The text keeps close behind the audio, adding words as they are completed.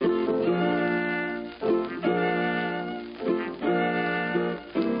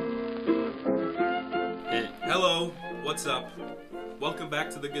What's up? Welcome back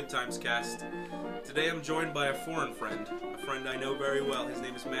to the Good Times Cast. Today I'm joined by a foreign friend, a friend I know very well. His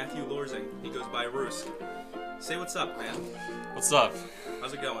name is Matthew Lorzing. He goes by Rewsk. Say what's up, man. What's up?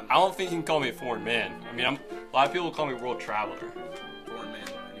 How's it going? I don't think you can call me a foreign man. I mean, a lot of people call me world traveler. Foreign man,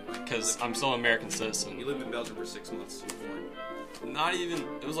 anyway. Because I'm still an American citizen. You lived in Belgium for 6 months. Foreign. Not even,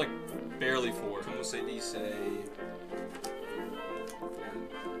 it was like barely 4. Como se dice?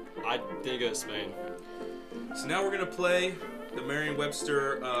 I didn't go to Spain. So now we're going to play the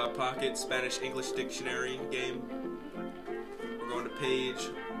Merriam-Webster Pocket Spanish-English Dictionary game. We're going to page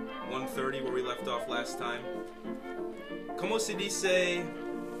 130 where we left off last time. Como se dice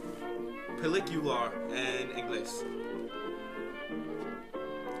película en inglés?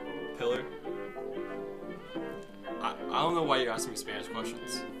 Pillar? I don't know why you're asking me Spanish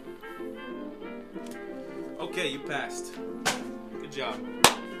questions. Okay, you passed. Good job.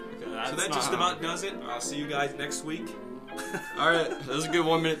 Okay, So that just about does it. I'll see you guys next week. Alright, this is a good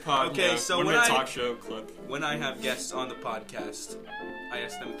 1 minute pod. Okay, so 1 when minute I- talk show clip. When I have guests on the podcast, I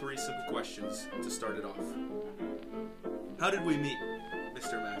ask them 3 simple questions to start it off. How did we meet,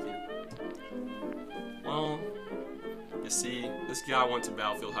 Mr. Matthew? Well, you see, this guy went to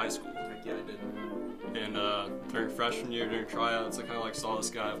Battlefield High School. Heck yeah, I did. And during freshman year, during tryouts, I kind of like saw this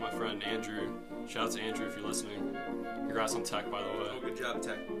guy with my friend Andrew. Shout out to Andrew if you're listening. Congrats on tech, by the way. Oh, good job,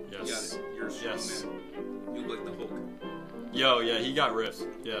 Tech. Yes. You got it. You're a strong Yes. man. You look like the Hulk. Yo, yeah, he got ripped.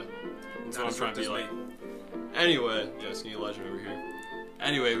 Yeah. That's Not what I'm as trying to be ripped like. as me. Anyway, yeah, skinny legend over here.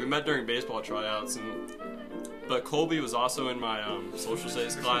 Anyway, we met during baseball tryouts, but Colby was also in my social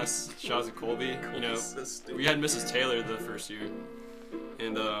studies class. Shout out to Colby. You know, So stupid. we had Mrs. Taylor the first year.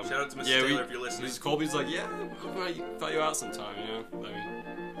 And Shout out to Mrs. yeah, Taylor if you're listening. Colby's like, yeah, I'll invite you out sometime, you know? I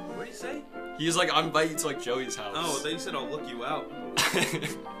mean, What did he say? he's like, I'll invite you to like Joey's house. Oh, they said I'll look you out. I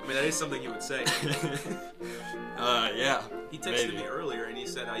mean, that is something he would say. Yeah. He texted maybe. me earlier and he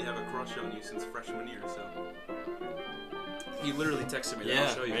said I have a crush on you since freshman year, so. He literally texted me that. Yeah,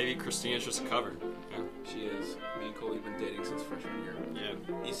 I'll show you. maybe Christina's just a cover. Yeah. She is. Me and Coley have been dating since freshman year.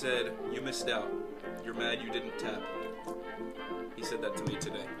 Yeah. He said, you missed out. You're mad you didn't tap. He said that to me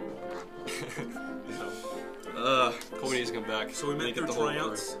today. So, Colby needs to come back. so we Make went it through the whole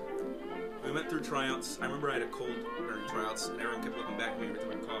tryouts. We went through tryouts. I remember I had a cold during tryouts, and everyone kept looking back at me every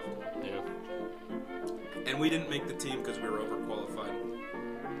time I coughed. word. Yeah. And we didn't make the team because we were overqualified.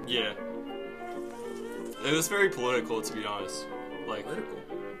 Yeah. It was very political, to be honest. Like, Political?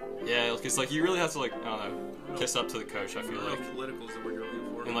 yeah, because like you really have to like, I don't know, kiss up to the coach. I I feel don't know like, if political is the word you're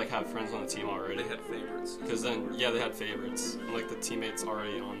looking for. and like have friends on the team already. They had favorites. Because then, yeah, they had favorites, and like the teammates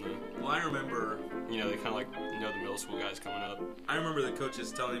already on the, Well, I remember you know, they kind of like know the middle school guys coming up. the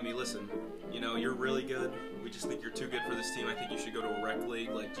coaches telling me, listen, you know, you're really good. We just think you're too good for this team. I think you should go to a rec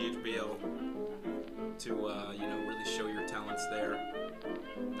league like GHBL to, you know, really show your talents there.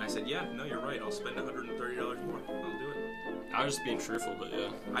 And I said, yeah, no, you're right. I'll spend $130 more. I'll do it. I was just being truthful, but yeah,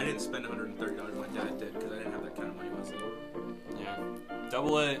 I didn't spend $130. My dad did because I didn't have that kind of money when I was little. yeah.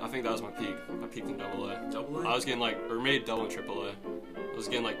 Double A, I think that was my peak. I peaked in double A. Double A? I was getting like, or maybe double and triple A. I was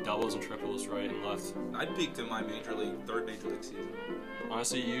getting like doubles and triples right and left. I peaked in my third major league season.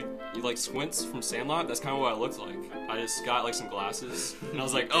 Honestly, you like squints from Sandlot. That's kind of what I looked like. I just got like some glasses, and I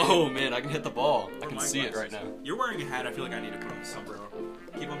was like, oh man, I can hit the ball. I Where can my see it glasses? right now. You're wearing a hat. I feel like I need to put on a sombrero.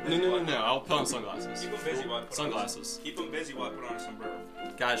 Keep them No, busy. no, no, while I no. I'll put on sunglasses. Keep them busy while I put Sunglasses. On, keep them busy while I put on a sombrero.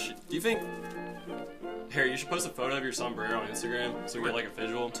 Guys, do you think, Harry, you should post a photo of your sombrero on Instagram so we get like a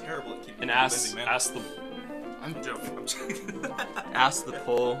visual, Terrible at keeping and people ask busy, man. I'm joking. I'm joking. ask the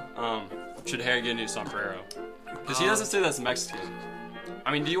poll, should Harry get a new sombrero? Because he doesn't say that's Mexican.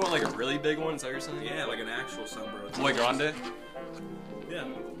 I mean, do you want like a really big one? Is that what you're saying? Yeah, like an actual sombrero. Muy grande? Yeah.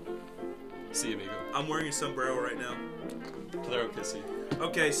 See, amigo. I'm wearing a sombrero right now. Claro que sí.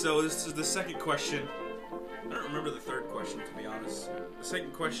 Okay, so this is the second question. I don't remember the third question, to be honest. The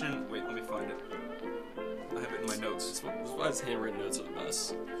second question... Wait, let me find it. I have it in my notes. That's why his handwritten notes are the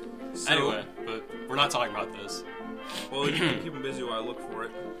best. So, Anyway, but we're not talking about this. well, you can keep them busy while I look for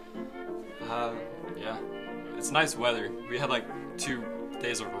it. Yeah. It's nice weather. We had like 2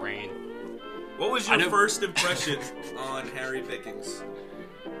 days of rain. What was I your know- first impression on Harry Bickings?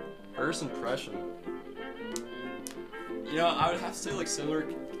 First impression. You know, I would have to say like similar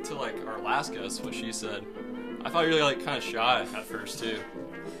to like our last guest, what she said. I thought you were like kind of shy at first too.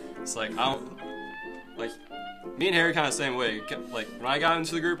 It's like I don't like me and Harry kind of the same way. Like when I got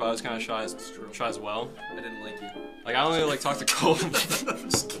into the group, I was kind of shy as well. I didn't like you. Like I only like talk to Cole. I'm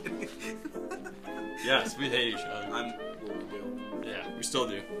just kidding. Yes, we hate each other. I'm what we do. Yeah, We still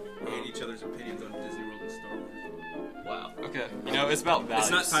do. We hate each other's opinions on Disney World and Star Wars. Wow. Okay. You know, it's about values.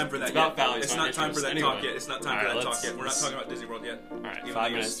 It's not time for that it's yet. About values, it's not time for that anyway. talk yet. It's not time for that talk yet. We're not talking about Disney World yet. Alright, Even 5 though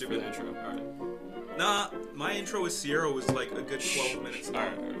minutes stupid. for the intro. Alright. Nah, my intro with Sierra was like a good 12 minutes long.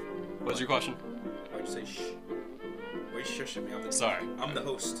 Alright. What's your question? Why'd you say shh? Why are you shushing me? Sorry. I'm the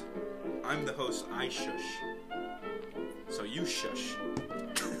host. I'm the host. I shush. So you shush.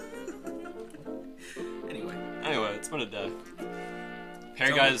 Anyway, it's been a day.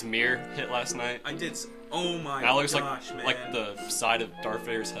 Harry got his mirror hit last night. I did. Oh my that looks gosh, man. like the side of Darth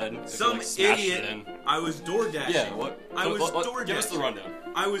Vader's head. Some idiot. I was door dashing. Yeah, what? I was door dashing. Give us the rundown.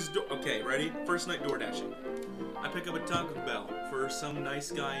 Okay, ready? First night door dashing. I pick up a Taco Bell for some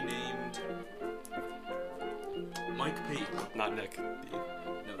nice guy named Mike P. Not Nick.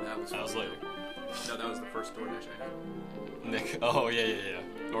 No, that was later. No, that was the first door dash I had. Nick. Oh, yeah.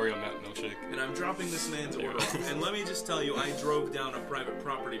 Oreo milkshake. And I'm dropping this man's order off. And let me just tell you, I drove down a private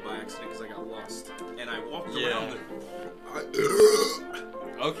property by accident because I got lost. And I walked around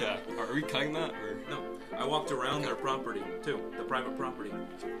Okay. Are we cutting that? Or? No. I walked around their property, too. The private property.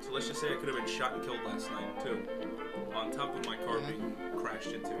 So let's just say I could have been shot and killed last night, too. On top of my car being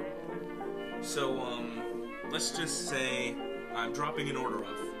crashed into. So, let's just say I'm dropping an order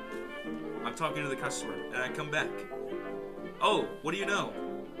off. I'm talking to the customer, and I come back. Oh, what do you know?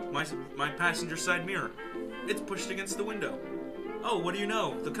 My passenger side mirror. It's pushed against the window. Oh, what do you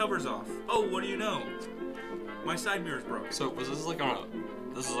know? The cover's off. Oh, what do you know? My side mirror's broken. So was this like on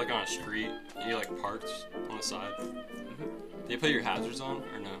a street? And you like parked on the side? Mm-hmm. Did you put your hazards on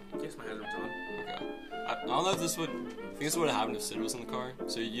or no? Yes, my hazards on. Okay. I don't know if this would. I think this would have happened if Sid was in the car.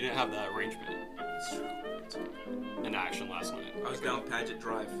 So you didn't have that arrangement. It's true. In action last night. I was down Paget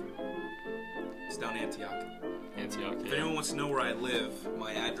Drive. It's down Antioch. Antioch, yeah. If anyone wants to know where I live,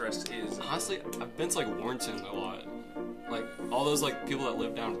 my address is... Honestly, I've been to, like, Warrenton a lot. Like, all those, like, people that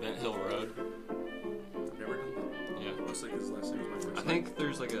live down Bent Hill Road. I've never done that. Yeah. Mostly because last name was my first I think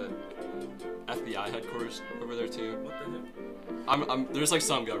there's, like, a FBI headquarters over there, too. What the heck? There's, like,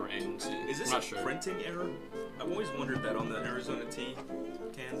 some government agency. Is this I'm not a sure. Printing error? I've always wondered that on the Arizona tea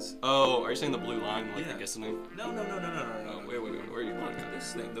cans. Oh, are you saying the blue line, like, yeah. the glistening? No. Oh, wait, where are you pointing at?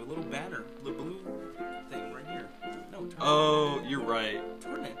 This thing, the little banner, the blue thing right here. No, turn Oh, you're right.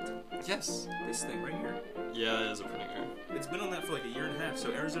 Turn it. Yes. This thing right here. Yeah, it is a printing error. It's been on that for like a year and a half, so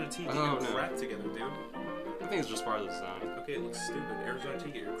Arizona tea, get Oh, your no. crap together, dude. I think it's just part of the design. Okay, it looks stupid. Arizona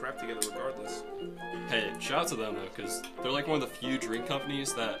tea, get your crap together regardless. Hey, shout out to them, though, because they're, like, one of the few drink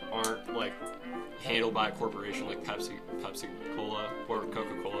companies that aren't, like, handled by a corporation like Pepsi Cola or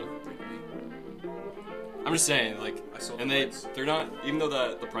Coca-Cola. I'm just saying, like, and they're not, even though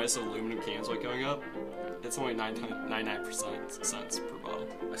the price of aluminum cans like going up, it's only 99% cents per bottle.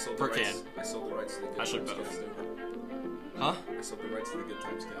 Per can. I sold the rights to the Good Actually, Times both. cast over. Huh? I sold the rights to the Good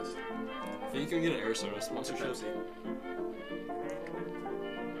Times cast. I think you can get an Arizona sponsorship. Pepsi.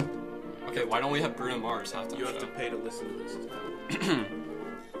 Okay, why don't we have Bruno Mars halftime You have show? to pay to listen to this. It's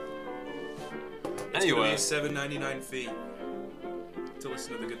Anyway, it's gonna be a $7.99 fee to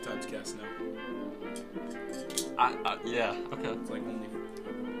listen to the Good Times cast now. yeah, okay. It's like only.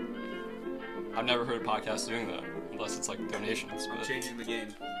 I've never heard a podcast doing that unless it's like donations. I'm But changing the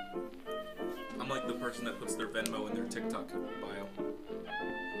game. I'm like the person that puts their Venmo in their TikTok bio.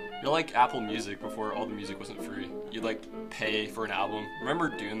 you're like Apple Music before all the music wasn't free. You'd like pay for an album. Remember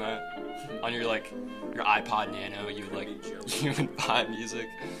doing that on your iPod Nano? You would you would buy music.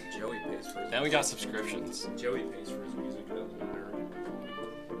 Joey pays for his Then we got subscriptions. Joey pays for his music. That doesn't matter.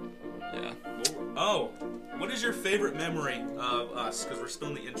 Yeah. Oh, what is your favorite memory of us? Because we're still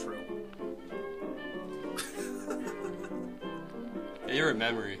in the intro. Favorite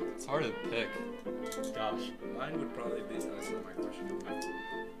memory. It's hard to pick. Gosh. Mine would probably be. That's not my question.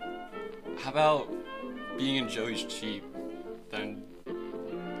 How about being in Joey's Jeep, then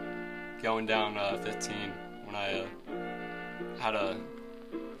going down 15 when I had a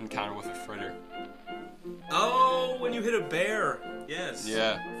encounter with a fritter. Oh, when you hit a bear. Yes.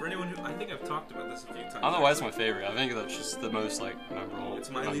 Yeah. For anyone who, I think I've talked about this a few times. I don't know why it's my favorite. I think that's just the most memorable. It's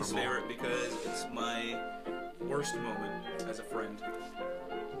my least favorite because it's my worst moment as a friend.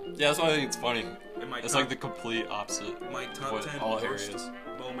 Yeah, that's why I think it's funny. It's top, like the complete opposite. My top what 10 all worst areas.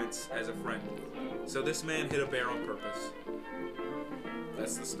 moments as a friend. So this man hit a bear on purpose.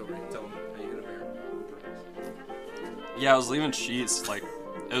 That's the story. Tell him how you hit a bear on purpose. Yeah, I was leaving Sheets.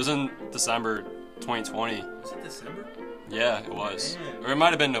 It was in December 2020. Was it December? Yeah, it was. Man. Or it might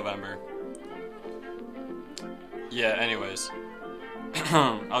have been November. Yeah, anyways.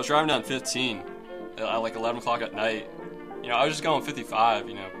 I was driving down 15 at like 11 o'clock at night. I was just going 55,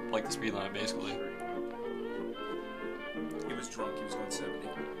 like the speed limit, basically. was drunk. He was going 70.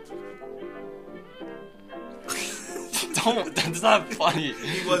 Don't. That's not funny.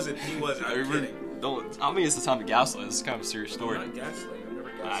 He wasn't. I'm kidding. Don't. I mean, it's the time to gaslight. This is kind of a serious story. I'm not gaslighting. I'm never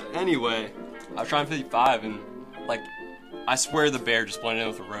gaslighting. Anyway, I was trying 55, and like, I swear the bear just blended in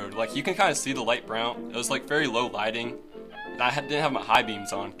with the road. Like, you can kind of see the light brown. It was like very low lighting, and I didn't have my high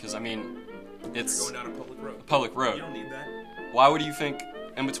beams on because I mean, it's You're going down a public road. public road. You don't need that. Why would you think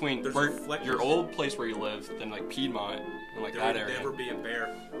in between There's where, reflectors. your old place where you live, then like Piedmont and like There that would area? never be a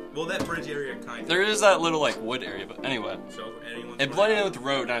bear. Well, that bridge area kind of. There is that little like wood area, but anyway. So if anyone's It going blended in out, with the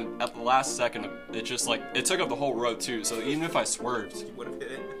road, and at the last second, it just like it took up the whole road too. So even if I swerved, you would have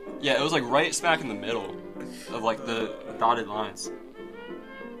hit it. yeah, it was like right smack in the middle of like the dotted lines.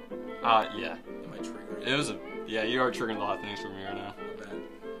 Yeah, Am I triggering? it was yeah. You are triggering a lot of things for me right now. My bad.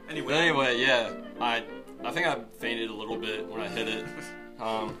 Anyway. But anyway, yeah, I think I fainted a little bit when I hit it.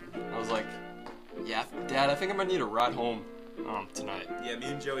 I was like, yeah, Dad, I think I'm gonna need a ride home tonight. Yeah, me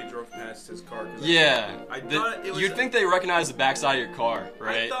and Joey drove past his car. Yeah, I thought it was you'd think they recognize the backside of your car,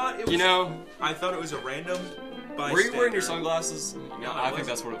 right? I thought it was, you know. I thought it was a random bystander. Were you wearing your sunglasses? No, I think wasn't.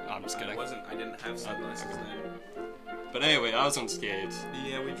 that's what. I'm just kidding. I didn't have sunglasses then. But anyway, I was unscathed.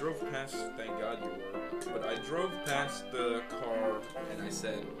 Yeah, we drove past. Thank God you were. But I drove past the car and I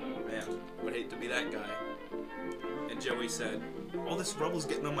said, "Man, I would hate to be that guy." And Joey said, "All this rubble's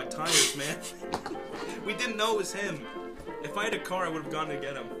getting on my tires, man." We didn't know it was him. If I had a car, I would have gone to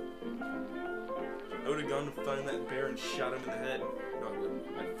get him. I would have gone to find that bear and shot him in the head. No, I wouldn't.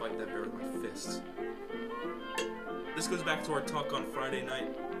 I'd fight that bear with my fists. This goes back to our talk on Friday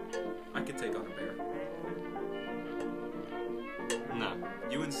night. I could take on a bear. No.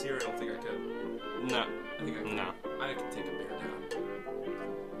 You and Sierra, I don't think I could. No. I think I could. No. I could take a bear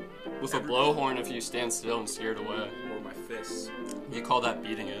down. With a blowhorn, if you stand still and steer it away. Or my fists. You call that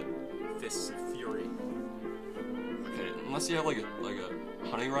beating it. Fists of fury. Okay, unless you have like a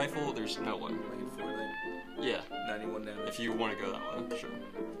hunting rifle, there's no way. Like in Fortnite. Yeah. 91 damage. If you want to go that way, sure.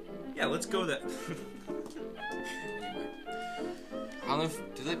 Yeah, let's go that. Anyway. I don't know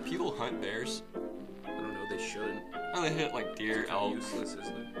if people hunt bears? I don't know, they shouldn't. Oh, they hit like deer, It's kinda elk. useless,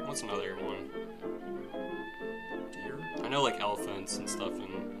 isn't it? What's another one? Deer? I know like elephants and stuff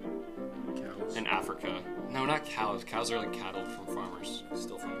Cows? in Africa. No, not cows. Cows are like cattle from farmers.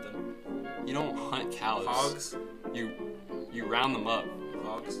 Still something. You don't hunt cows. Hogs? You round them up.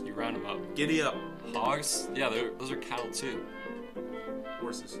 Hogs? You round them up. Giddy up. Hogs? Yeah, those are cattle too.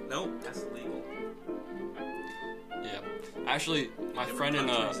 Horses. No, that's illegal. Yeah. Actually, my different friend in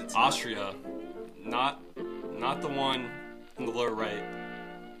countries, it's not. Austria, not the one in the lower right.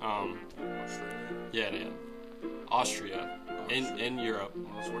 Australia? Yeah. Austria. In Europe.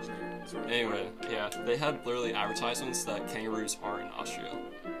 Arnold Schwarzenegger. Anyway, yeah, they had literally advertisements that kangaroos aren't in Austria.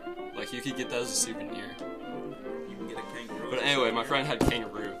 Like, you could get that as a souvenir. You can get a kangaroo. But anyway, my friend had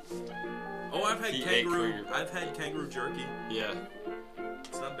kangaroo. Oh, I've had He ate kangaroo. kangaroo. I've had kangaroo jerky. Yeah.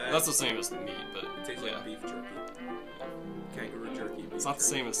 It's not bad. That's the same as the meat, but It tastes yeah. like beef jerky. Kangaroo jerky. Beef It's not the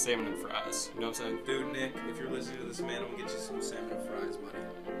jerky. same as salmon and fries. You know what I'm saying? Dude, Nick, if you're listening to this, man, I'm gonna get you some salmon and fries, buddy.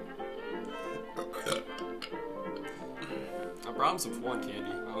 I brought him some foreign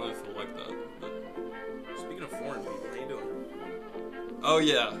candy. I don't know if he'll like that. But... Speaking of foreign people, how you doing? Oh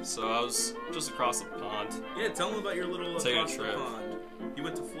yeah, so I was just across the pond. Yeah, tell them about your little Taking a across the trip. pond. You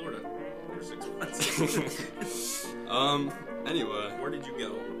went to Florida for 6 months. Anyway. Where did you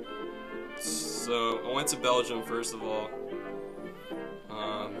go? So I went to Belgium first of all.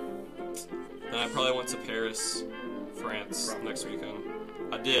 Then I probably went to Paris, France Probably. next weekend.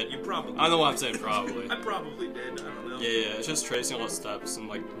 I did. You probably. I don't know why I'm saying probably. I probably did. I don't know. Yeah, it's just tracing all the steps and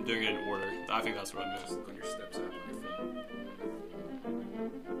like I'm doing it in order. I think that's what I Just meant. look on your steps app on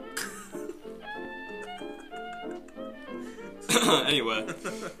your Anyway,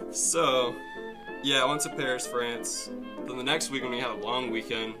 so yeah, I went to Paris, France. Then the next weekend we had a long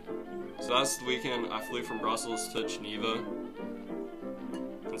weekend. So that's the weekend I flew from Brussels to Geneva.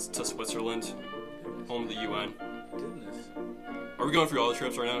 It's to Switzerland, home of the UN. Goodness. Are we going through all the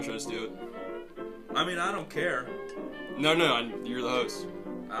trips right now? Or should I just do it? I mean, I don't care. No, you're the host.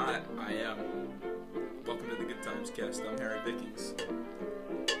 I am. Welcome to the Good Times cast. I'm Harry Bickings.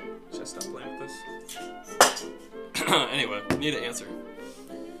 Should I stop playing with this? Anyway, need an answer.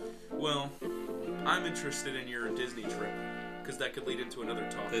 Well, I'm interested in your Disney trip, because that could lead into another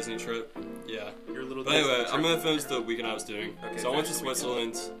talk. Disney trip, yeah. Your little But anyway, Disney I'm trip. gonna finish the weekend I was doing. Okay, So I went to finish the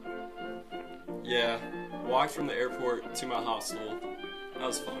Switzerland. Yeah, walked from the airport to my hostel. That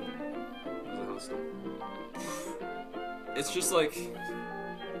was fun. Was it hostel? It's just like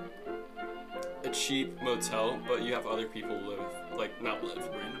a cheap motel, but you have other people live, like not live,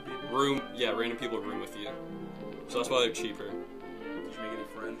 Random people? room. Yeah, random people room with you. So that's why they're cheaper.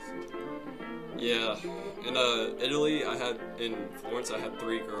 friends. Yeah, in Italy, in Florence, I had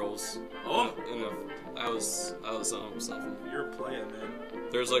 3 girls. Oh, I was stuff. You're a player, man.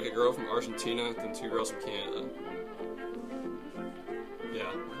 There's like a girl from Argentina, then 2 girls from Canada.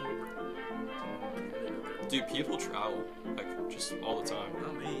 Yeah. Dude, people travel like just all the time.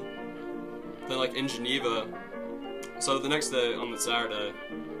 Not me. Then like in Geneva, so the next day on the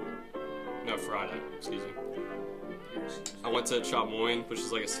Friday, excuse me. I went to Chamois, which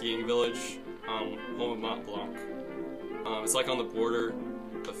is like a skiing village, home of Mont Blanc. It's like on the border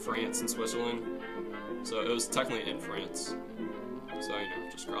of France and Switzerland, so it was technically in France. So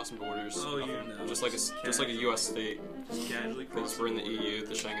just crossing borders. Oh, nothing. Just like a U.S. state. Just casually Because we're in the EU,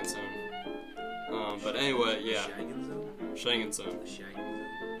 the Schengen zone. But anyway, yeah. Schengen zone? Schengen zone. The Schengen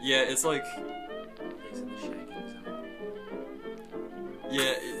zone? Yeah, it's like. It's in the Schengen zone.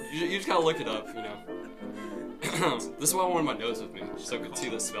 Yeah, you just gotta look it up, This is why I wanted my notes with me, so I could see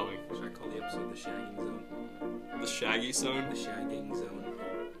the spelling. Should I call the episode the Shagging Zone? The Shaggy Zone? The Shagging Zone.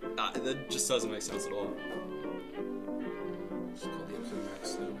 That just doesn't make sense at all. Just call the episode Max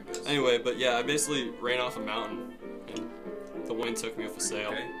Stone, I guess. Anyway, but yeah, I basically ran off a mountain, and the wind took me off a sail.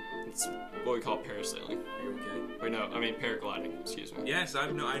 Okay. It's what we call parasailing. Are you okay? Wait, no, I mean paragliding, excuse me. Yes, I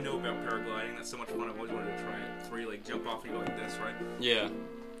know about paragliding. That's so much fun. I've always wanted to try it. It's where you like jump off and you go like this, right? Yeah.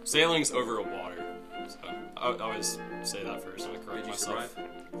 Sailing's over water. So I always say that first and I correct Did you myself.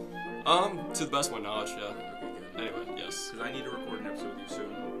 survive? To the best of my knowledge, yeah. Okay, good. Anyway, yes. Because I need to record an episode with you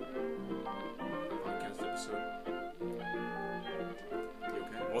soon. A podcast episode. You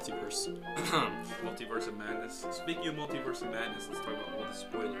okay? Multiverse. Multiverse of Madness. Speaking of Multiverse of Madness, let's talk about all the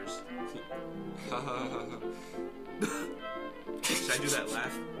spoilers. Should I do that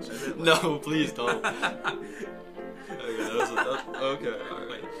laugh? No, please don't. Okay,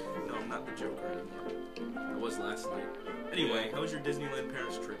 alright. No, I'm not the Joker anymore. I was last night. Anyway, how was your Disneyland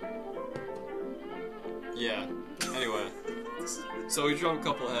Paris trip? Yeah. Anyway. So we jumped a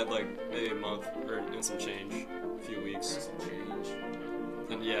couple ahead, like maybe a month, or in some change, a few weeks. Some change.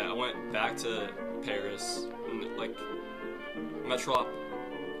 Then yeah, I went back to Paris, and like, Metrop.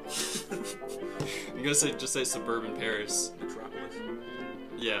 I'm gonna say suburban Paris. Metropolis?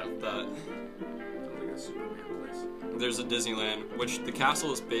 Yeah, that. Sounds like a Superman place. There's a Disneyland, which the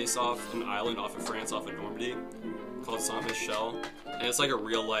castle is based off an island off of France, off of Normandy, called Saint Michel, and it's like a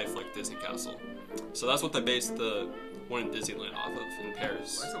real life like Disney castle. So that's what they based the one in Disneyland off of in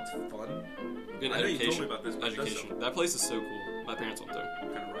Paris. That sounds fun. In I know you told education, me about this, but it does education. That place is so cool. My parents went there.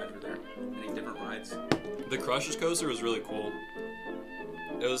 What kind of rides were there? Any different rides? The Crushers coaster was really cool.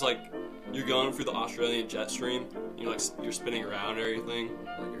 It was like you're going through the Australian jet stream. You're spinning around and everything.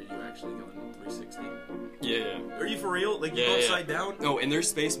 Like, are you actually going 360? Yeah. Are you for real? Like, you go upside down? No, in their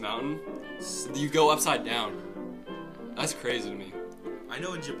Space Mountain, you go upside down. That's crazy to me. I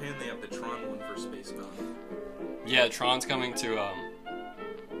know in Japan they have the Tron one for Space Mountain. Yeah, Tron's coming to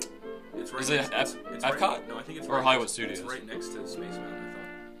It's right is it it's Epcot? Right, no, I think it's or right Hollywood next, Studios. It's right next to Space Mountain,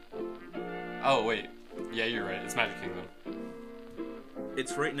 I Oh wait, yeah, you're right. It's Magic Kingdom. thought.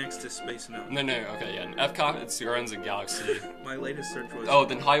 It's right next to Space Mountain. No, okay, yeah. In Epcot, it's Guardians of the Galaxy. My latest search was. Oh,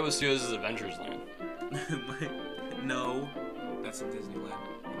 then Hollywood Studios is Avengers Land. No, that's in Disneyland.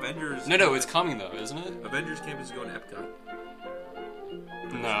 Avengers. No, it's coming though, isn't it? Avengers Campus is going to Epcot.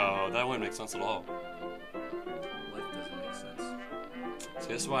 No, that wouldn't make sense at all. Life doesn't make sense.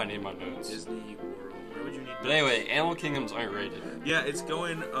 See, this is why I need my notes. Disney World. Where would you need? But anyway, Animal Kingdom's underrated. Yeah, it's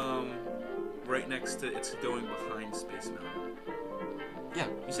going right next to. It's going behind Space Mountain. Yeah.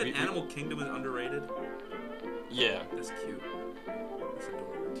 You said Animal Kingdom is underrated? Yeah. That's cute. That's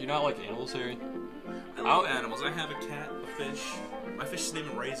adorable. Do you not like animals, Harry? I love animals. I have a cat, a fish. My fish is named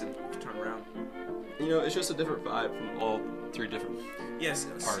Raisin. You can turn around. It's just a different vibe from all 3 different Yes,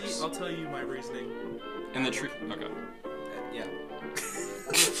 parks. See, I'll tell you my reasoning. In the tree. Okay. Yeah.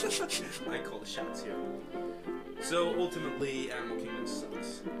 I call the shots here. So, ultimately, Animal Kingdom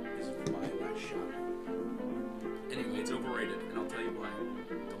sucks. Is my last shot. Anyway, it's overrated, and I'll tell you why.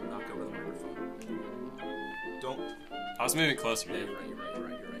 Don't knock over the microphone. Don't. I was moving closer. Yeah, you're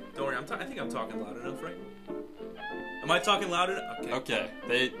right. Don't worry, I think I'm talking loud enough, right? Am I talking loud enough? Okay.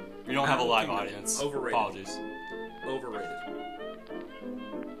 Okay. We don't have a Animal live Kingdom. audience. Overrated. Apologies. Overrated.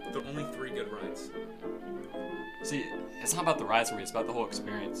 There are only 3 good rides. See, it's not about the rides for me, it's about the whole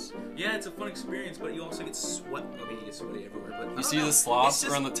experience. Yeah, it's a fun experience, but you also get sweat. I mean, you get sweaty everywhere. But You see the sloths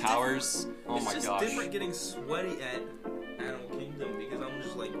around the towers? Oh my It's gosh. just different getting sweaty at Animal Kingdom because I'm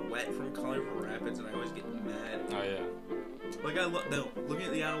just like wet from Colorado Rapids and I always get mad. Oh yeah. Like looking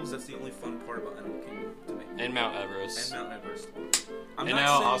at the animals, that's the only fun part about Animal Kingdom to me. And Mount Everest. And Mount Everest. And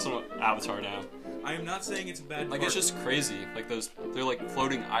now also Avatar now. I am not saying it's a bad Like, park. it's just crazy. Like, they're like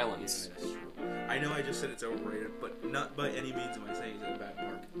floating islands. Yeah, that's true. I know I just said it's overrated, but not by any means am I saying it's a bad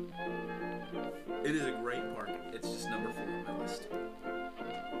park. It is a great park. It's just number 4 on my list.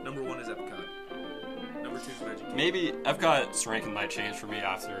 Number 1 is Epcot. Number 2 is Magic Kingdom. Maybe Epcot's ranking might change for me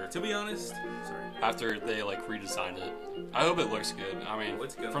To be honest, after they like redesigned it. I hope it looks good. I mean, Oh,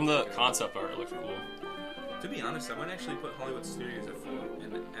 it's gonna from the look good. concept art, it looks cool. To be honest, I might actually put Hollywood Studios at 4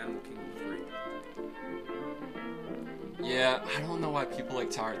 and Animal Kingdom 3. Yeah, I don't know why people like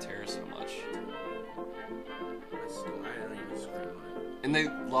Tower Terrace so much. I don't even describe mine. And they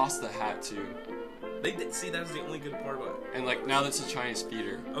lost the hat too. They did see that's the only good part about it. And like now that's a Chinese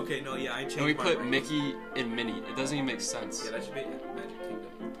theater. Okay, no, yeah, I changed. And we my put brain. Mickey and Minnie. It doesn't even make sense. Yeah, that should be Magic Kingdom.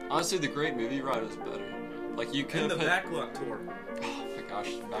 Honestly, the Great Movie Ride is better. Like you could And the put. backlot tour. Oh my gosh,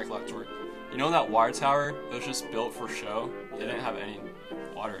 backlot tour. You know that water tower? It was just built for show. It didn't have any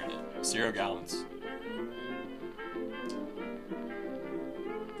water in it. 0 gallons.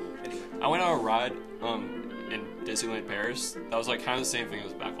 Anyway, I went on a ride in Disneyland Paris. That was like kind of the same thing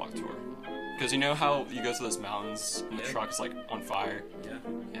as backlot tour. Because you know how you go to those mountains and the Yeah. truck's like on fire? yeah,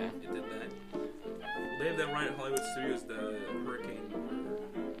 Yeah. it did that. Well, they have that ride at Hollywood Studios, the hurricane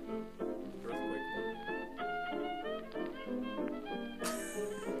or earthquake one.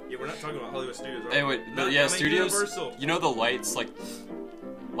 Yeah, we're not talking about Hollywood Studios. Are we? Anyway, Not- but yeah, I mean studios. Universal. You know the lights, like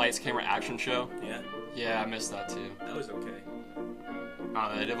lights, camera, action show. Yeah, Yeah, I missed that too. that was okay.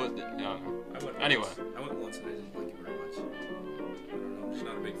 It was. I went Anyway. once. I went once and I didn't like it very much. I don't know. I'm just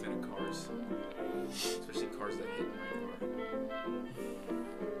not a big fan of cars, especially cars that hit my car.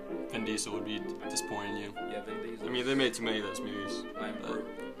 Vin Diesel would be disappointing you. Yeah, Vin Diesel. I mean, they made too many of those movies. I'm but- Groot.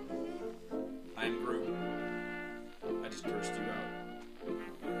 I'm Groot. I just cursed you out.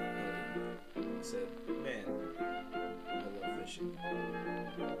 I said, man, I love fishing.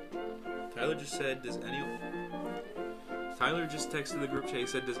 Tyler just said, Tyler just texted the group chat. He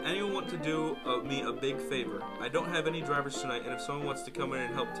said, does anyone want to do me a big favor? I don't have any drivers tonight, and if someone wants to come in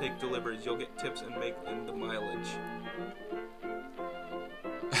and help take deliveries, you'll get tips and make in the mileage.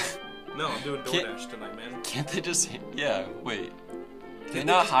 No, I'm doing DoorDash tonight, man. Can't they just? Yeah. Wait. Can they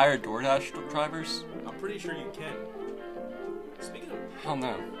not hire DoorDash drivers? I'm pretty sure you can. Speaking of, Hell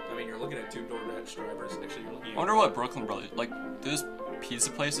no. I mean, you're looking at 2 DoorDash drivers. Actually, you're looking at... I wonder what Brooklyn Brothers like. Do those pizza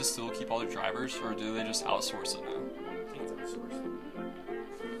places still keep all their drivers, or do they just outsource it now? I think it's outsourced.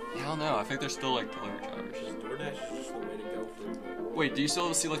 Yeah, I don't know. I think they're still like delivery drivers. Just DoorDash is just the way to go for... Wait, do you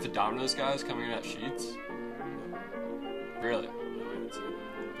still see like the Domino's guys coming in at Sheets? Really? No, I haven't seen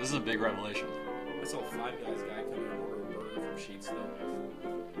it. This is a big revelation. I saw a Five Guys guy come in and order a burger from Sheetz, though.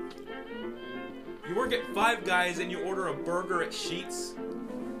 You work at Five Guys and you order a burger at Sheetz?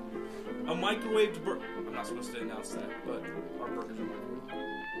 A microwaved burger... I'm not supposed to announce that, but our burgers are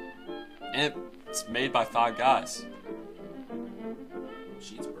microwaved. And it's made by 5 guys.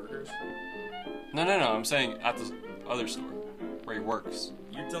 Sheetz Burgers? No. I'm saying at the other store where he works.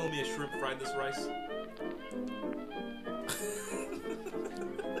 You're telling me a shrimp fried this rice?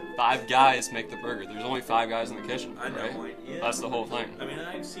 5 guys make the burger. There's only 5 guys in the kitchen, I know, right? yeah. That's the whole thing. I mean,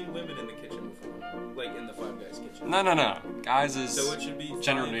 I've seen women in the kitchen before. Like, in the Five Guys kitchen. No. Guys is So it should be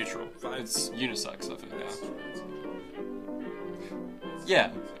gender five- neutral. 5 It's unisex, I think. That's Yeah.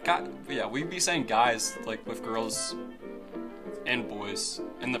 true. Yeah, we'd be saying guys like with girls and boys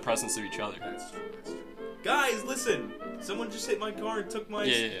in the presence of each other. That's true. Guys, listen! Someone just hit my car and took my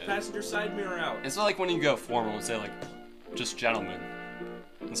Yeah. passenger side mirror out. It's not like when you go formal and say like just gentlemen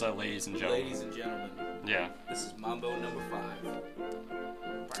instead of ladies and gentlemen. Ladies and gentlemen, Yeah. this is Mambo number 5.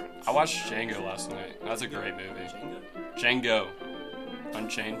 I watched Django last night. That's a great movie. Jenga? Django.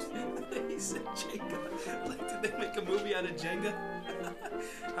 Unchained. He said Jenga. Like, did they make a movie out of Jenga?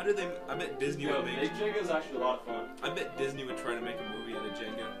 How did they... I bet Disney would make... Django's actually a lot of fun. I bet Disney would try to make a movie out of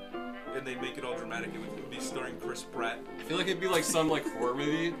Jenga. And they'd make it all dramatic. It would be starring Chris Pratt. I feel like it'd be like some like horror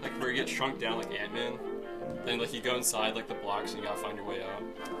movie, like where you get shrunk down like Ant-Man. Then like you go inside like the blocks and you gotta find your way out.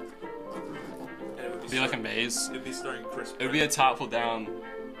 And it would It'd be like a maze. It'd be starring Chris Pratt. It would be a topple down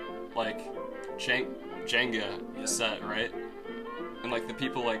like Jenga set, right? And like the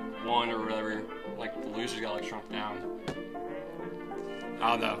people like won or whatever, like the losers got like shrunk down.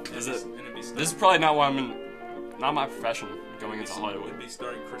 I don't know. This is probably not why not my profession going into Hollywood. It'd be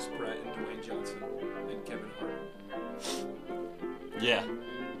starring Chris Pratt and Dwayne Johnson and Kevin Hart. Yeah.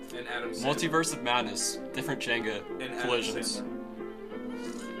 And Adam Sandler. Multiverse of Madness, different Jenga And Adam collisions. Sandler.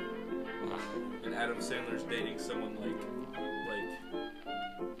 And Adam Sandler's dating someone like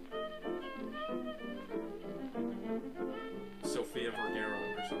Sofia Vergara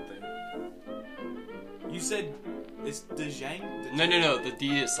or something. You said it's DeJang? No. The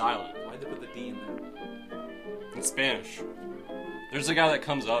D is silent. Why'd they put the D in there? in Spanish. There's a guy that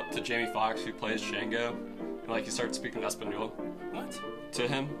comes up to Jamie Foxx who plays Shango, and like he starts speaking Espanol. What? To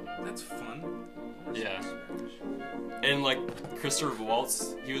him. That's fun. Yeah. And like Christopher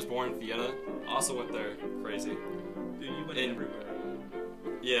Waltz, he was born in Vienna. Also went there. Crazy. Dude, you went everywhere.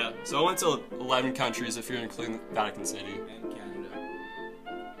 Yeah. So I went to 11 countries if you're including Vatican City. And Canada.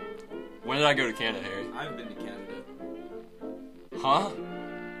 When did I go to Canada, Harry? I've been to Canada. Huh?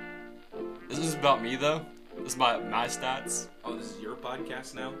 This is about me though. This is my stats. Oh, this is your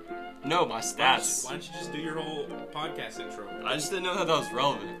podcast now? No, my stats. Why don't you just do your whole podcast intro? I just didn't know that was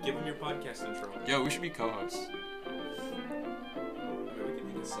relevant. Give them your podcast intro. Yo, we should be co-hosts. Maybe we can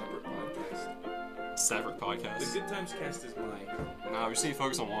make a separate podcast. Separate podcast. The Good Times Cast is mine. Nah, we just need to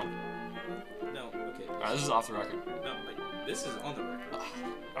focus on one. No, okay. Alright, this is off the record. No, this is on the record.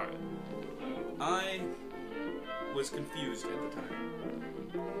 Alright. I was confused at the time.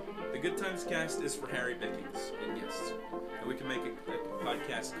 The Good Times Cast is for Harry Bickings and guests. And we can make a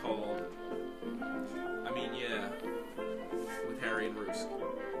podcast called, with Harry and Rewsk.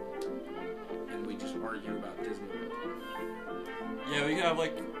 And we just argue about Disney World. Yeah, we could have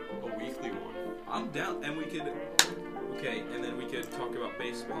like a weekly one. I'm down, and we could, and then we could talk about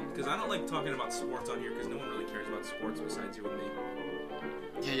baseball. Because I don't like talking about sports on here because no one really cares about sports besides you and me.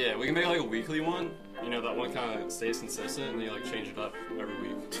 Yeah, we can make like a weekly one. You know, that one kind of stays consistent and you like change it up every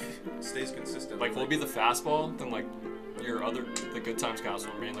week. Stays consistent. Like, will it be the fastball? Then like the Good Times Cast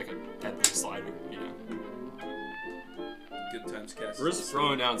will remain like a deadly slider, you know? Good Times Cast. We're just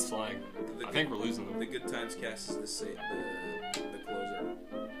throwing down slang. I think we're losing them. The Good Times Cast is the closer.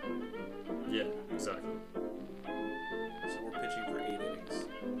 Yeah, exactly. So we're pitching for 8 innings.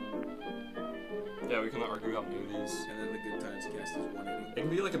 Yeah, we can argue about movies. And then the Good Times Cast is 1 inning. It can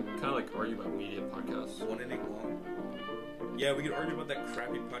be like a kind of like argue about media podcast. 1 inning long. Yeah, we could argue about that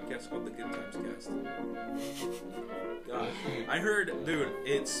crappy podcast called the Good Times Cast. God, I heard, dude,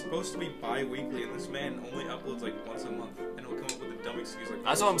 it's supposed to be bi-weekly, and this man only uploads like once a month, and he'll come up with a dumb excuse like.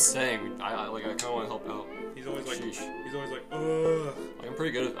 That's what I'm saying. I kind of want to help out. He's always like, Sheesh. ugh. Like, I'm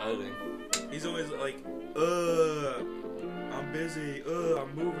pretty good at editing. He's always like, I'm busy.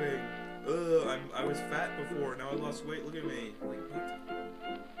 I'm moving. I was fat before, now I lost weight. Look at me. Like,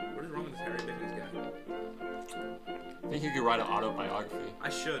 what is wrong with this Harry Bickings guy? I think you could write an autobiography. I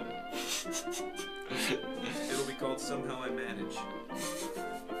should. It'll be called Somehow I Manage.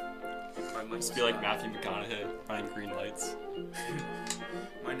 Just be like Matthew McConaughey running green lights.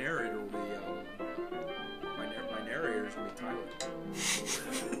 My narrator will be my narrator's gonna be Tyler.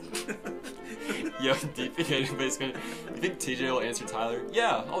 Yo, deep basically. You think TJ will answer Tyler?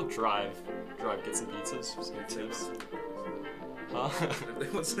 Yeah, I'll drive, get some pizzas, some tips. Huh?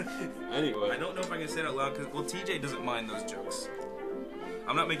 Anyway. I don't know if I can say it out loud because, TJ doesn't mind those jokes.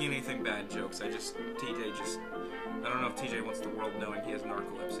 I'm not making anything bad jokes. I don't know if TJ wants the world knowing he has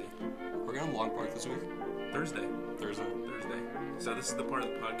narcolepsy. We're going to Long Park this week? Thursday. Thursday. So this is the part of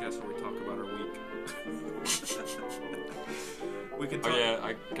the podcast where we talk about our week. We could talk. Oh yeah,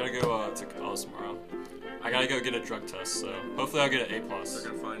 I gotta go to college tomorrow. I gotta go get a drug test, so hopefully I'll get an A+. They're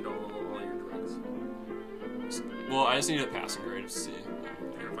gonna find all your drugs. Well, I just need a passing grade to see.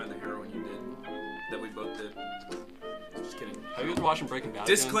 They're gonna find the heroin you did. That we both did. Just kidding. Have you been watching Breaking Bad?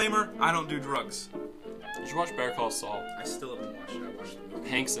 Disclaimer, I don't do drugs. You should watch Better Call Saul. I still haven't watched it. I watched the movie.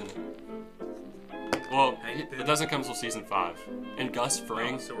 Hank's in it. Well, it doesn't come till season 5. And Gus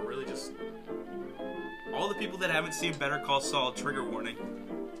Fring. Oh, so we're really just... All the people that haven't seen Better Call Saul, trigger warning.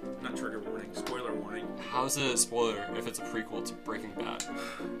 Not trigger warning, spoiler warning. How's it a spoiler if it's a prequel to Breaking Bad?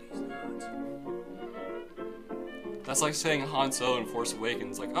 That's like saying Han Solo in Force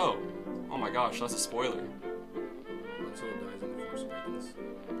Awakens. Like, oh my gosh, that's a spoiler. Han Solo dies in The Force Awakens.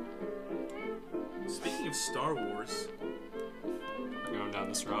 Speaking of Star Wars... We're going down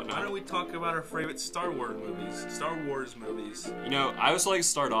this route now. Why don't we talk about our favorite Star Wars movies? You know, I was like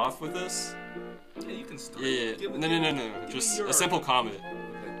start off with this. Yeah, you can start. Yeah. No. Just a simple comment.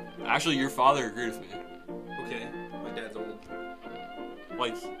 Okay. Actually, your father agreed with me. Okay. My dad's old.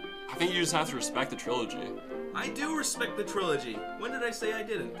 Like, I think you just have to respect the trilogy. I do respect the trilogy. When did I say I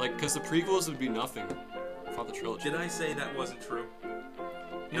didn't? Like, because the prequels would be nothing without the trilogy. Did I say that wasn't true?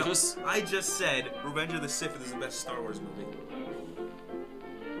 No, I just said Revenge of the Sith is the best Star Wars movie.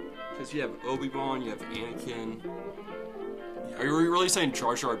 Because you have Obi-Wan, you have Anakin. Yeah. Are you really saying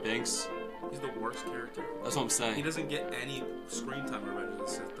Jar Jar Binks? He's the worst character. That's what I'm saying. He doesn't get any screen time in Revenge of the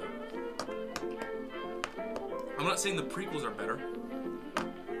Sith, though. I'm not saying the prequels are better.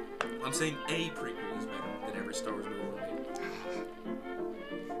 I'm saying a prequel is better than every Star Wars movie made.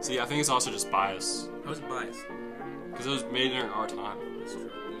 See, I think it's also just bias. How is it biased? Because it was made during our time. That's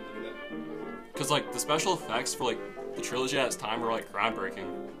true. because like the special effects for like the trilogy at its time were like groundbreaking,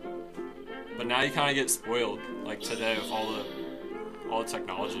 but now you kind of get spoiled like today with all the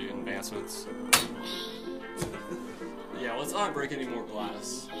technology and advancements. Yeah, let's not break any more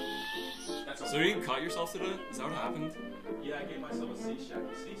glass. So you didn't cut yourself today? Is that what happened? Yeah, I gave myself a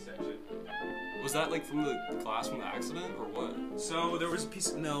C-section. Was that like from the glass from the accident or what? So there was a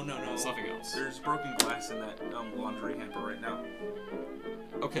piece of... No. Something else. There's broken glass in that laundry hamper right now.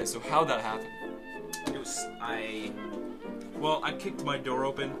 Okay, so how'd that happen? It was... I kicked my door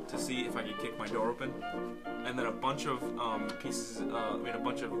open to see if I could kick my door open. And then a bunch of pieces... a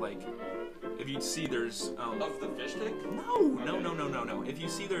bunch of like... If you see there's... of the fish tank? No. If you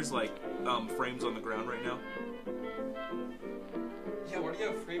see there's like frames on the ground right now. Yeah, why do you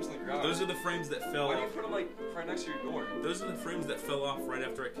have frames on the ground? Those are the frames that fell Why off. do you put them like right next to your door? Those are the frames that fell off right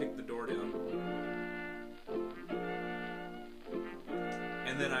after I kicked the door down.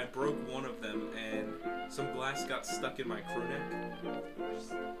 And then I broke one of them and some glass got stuck in my crew neck.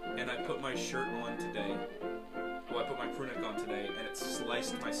 And I put my shirt on today. Well, I put my crew neck on today and it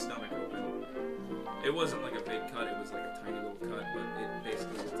sliced my stomach open. It wasn't like a big cut, it was like a tiny little cut, but it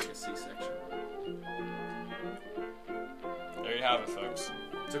basically looked like a C-section. There you have it, folks.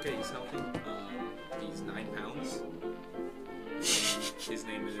 It's okay, he's healthy. He's 9 pounds. His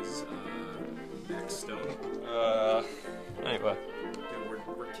name is Max Stone. Anyway. Dude,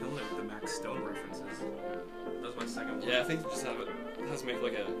 we're killing it with the Max Stone references. That was my second one. Yeah, I think you just have it. It has to make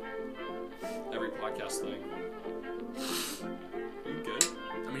like every podcast thing. You good?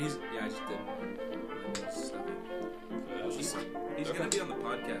 I mean, I just did. He's gonna be on the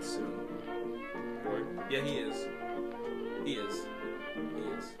podcast soon. Word? Yeah, he is. Okay,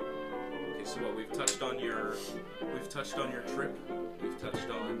 so what? We've touched on your trip. We've touched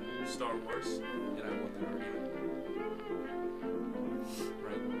on Star Wars, and I won that argument.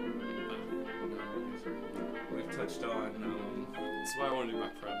 Right. No, sorry. We've touched on. That's why I want to do my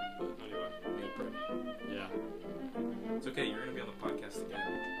prep, but anyway. Meal prep. Yeah. It's okay. You're gonna be on the podcast again.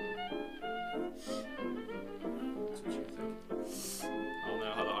 That's what you think. I don't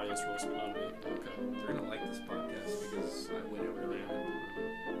know how the audience will respond to me. Okay. They're gonna like this podcast because I win every round.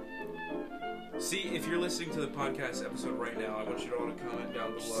 See, if you're listening to the podcast episode right now, I want you to all to comment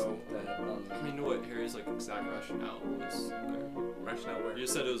down below that. I mean, you know what Harry's like exact rationale was there. Rationale where? You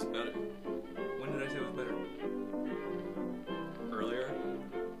just said it was better. When did I say it was better? Earlier?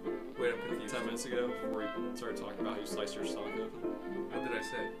 Wait, I'm confused. 10 minutes ago, before we started talking about how you sliced your stomach open. What did I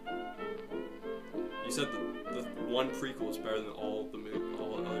say? You said the one prequel is better than all the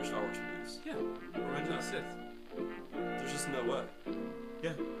other Star Wars movies. Yeah, Revenge of the Sith. There's just no way.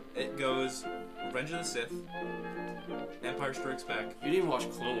 Yeah, it goes Revenge of the Sith, Empire Strikes Back. You didn't even watch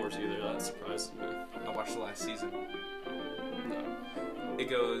Clone Wars either. That surprised me. I watched the last season. No. It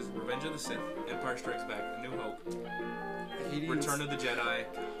goes Revenge of the Sith, Empire Strikes Back, A New Hope, Hades. Return of the Jedi,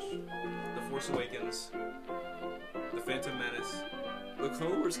 The Force Awakens, The Phantom Menace, The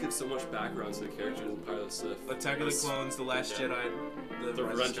Clone Wars gives so much background to the characters in Empire of the Sith. Attack of the Clones, The Last Jedi, The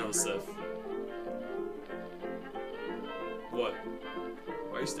Revenge of the Sith. What?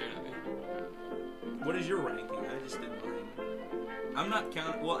 Why are you staring at me? What is your ranking? I just did mine. I'm not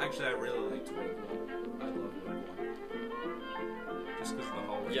counting. Well, actually, I really liked Rogue One. I love Rogue One. Just because of the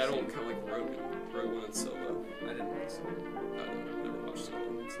hallway. Yeah, I don't count like Rogue One and Solo. I didn't like Solo. I never watched Solo.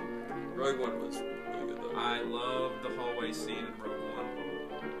 Rogue One was really good though. I love the hallway scene in Rogue One.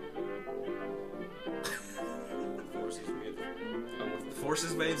 Force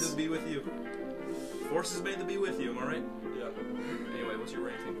is made to be with you. Force is made to be with you, am I right? Yeah. Anyway, what's your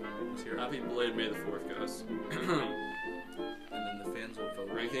ranking? What's your Happy belated May the 4th, guys. And then the fans will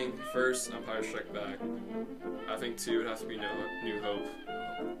vote. Ranking first, Empire Strike Back. I think 2 would have to be New Hope.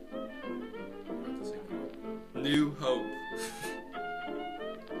 We're about to say no. New Hope.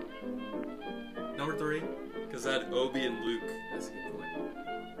 Number 3. Because that had Obi and Luke. That's a good point.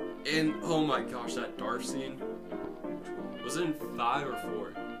 And oh my gosh, that Darth scene. Was it in 5 or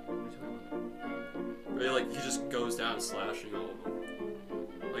 4? Where like he just goes down slashing all of them.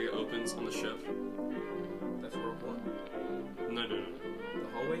 Like it opens on the ship. That's Rogue One. No. The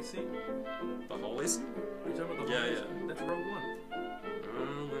hallway scene? The hallway scene? Are you talking about the hallway scene? That's Rogue One. I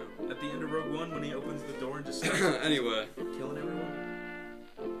don't know. At the end of Rogue One, when he opens the door and just starts Anyway. killing everyone?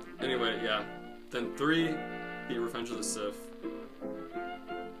 Anyway, yeah. Then 3, be Revenge of the Sith.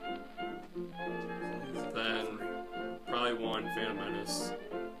 Then probably 1, Phantom Menace.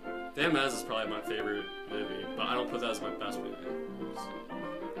 Phantom Menace is probably my favorite movie, but I don't put that as my best movie.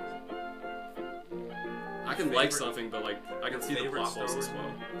 I can like something, but like I can see the plot holes as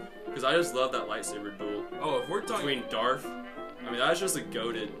well. Because I just love that lightsaber duel. Oh, if we're talking between Darth, I mean that's just a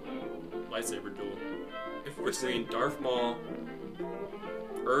goated lightsaber duel If we're between saying Darth Maul,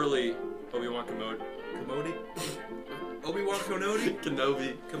 early Obi-Wan Kenobi, Obi-Wan Kenobi,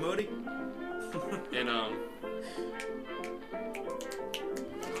 Kenobi, and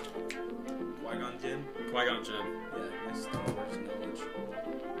Qui-Gon Jinn. Yeah, my Star Wars knowledge.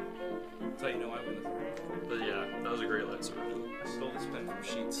 That's how you know I win the three. But yeah, that was a great lightsaber duel. I stole this pen from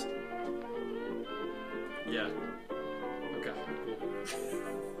Sheets. Yeah. Okay, cool.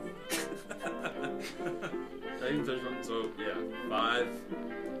 I even finished one. So, yeah, 5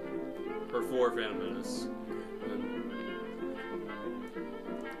 or 4 Phantom Menace. And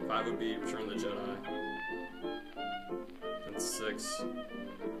 5 would be Return of the Jedi. And 6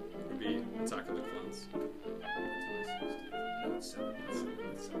 would be Attack of the Clones. No, it's 7. It's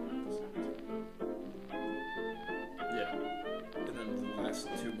 7. Yeah. And then the last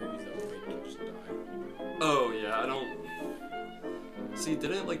 2 movies that were made can just die. Oh, yeah, I don't... See,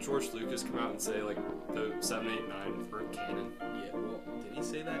 didn't, like, George Lucas come out and say, like, the 7, 8, 9 were canon? Yeah, well, did he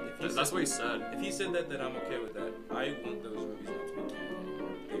say that? That's what he said. If he said that, then I'm okay with that. I want those movies not to be canon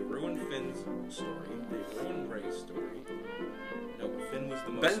anymore. They ruined Finn's story. They ruined Rey's story. No, Finn was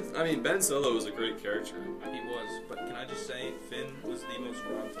the most... Ben Solo was a great character. He was, but can I just say, Finn was the most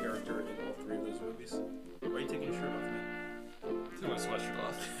robbed character in all 3 of those movies. Why are you taking your shirt off, man? Took my sweatshirt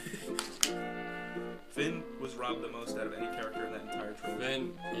off. Finn was robbed the most out of any character in that entire trilogy.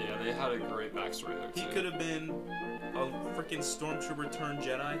 Finn, yeah, they had a great backstory there, too. He could have been a freaking stormtrooper turned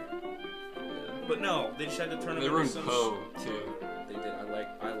Jedi. Yeah. But no, they just had to turn him They into ruined some... Poe, too. They did.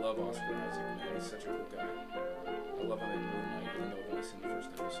 I love Oscar Isaac, man. He's such a cool guy. I love him in Moon Knight, even though I've only seen the first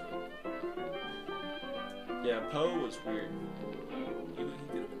episode. Yeah, Poe was weird. He could have been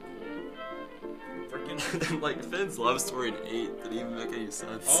cool. Freaking... Then, like, Finn's love story in 8 didn't even make any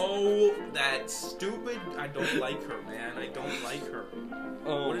sense. Oh, that stupid... I don't like her, man. I don't like her.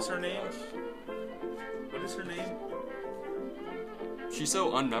 Oh, what is her name? Gosh. What is her name? She's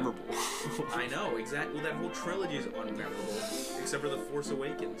so unmemorable. I know, exactly. Well, that whole trilogy is unmemorable, except for The Force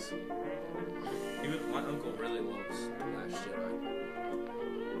Awakens. Even my uncle really loves The Last Jedi.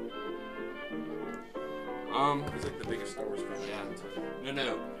 He's like the biggest Star Wars fan. Yeah.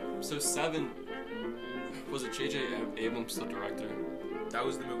 No. So 7, was it J.J. Abrams the director? That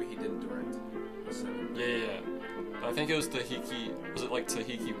was the movie he didn't direct. Was 7. Yeah. But I think it was Tahiki. Was it like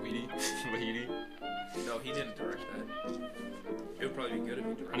Tahiki Wahidi? No, he didn't direct that. It would probably be good if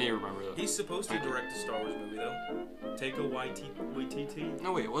he directed. I need to remember that. He's supposed to direct a Star Wars movie though. Taika Waititi.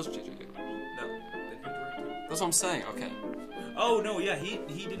 No, wait, it was J.J. No, then who directed? That's what I'm saying. Okay. Oh no, yeah, he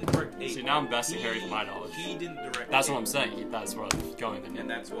didn't direct 8. See, now I'm besting Harry for my knowledge. He didn't direct. That's 8. what I'm saying. That's where I'm going. And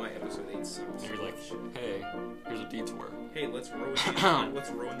that's why episode 8 sucks. You're like, hey, here's a detour. Hey, let's ruin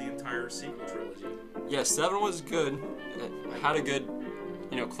the entire sequel trilogy. Yeah, 7 was good. It had a good,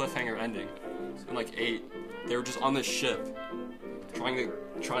 cliffhanger ending. And like 8, they were just on this ship, trying. It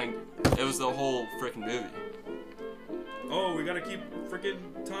was the whole freaking movie. Oh, we gotta keep freaking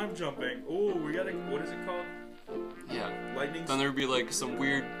time jumping. Oh, we gotta. What is it called? Yeah. Lightning. Then there would be like some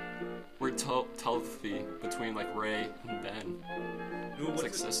weird telepathy between like Rey and Ben. Ooh, it's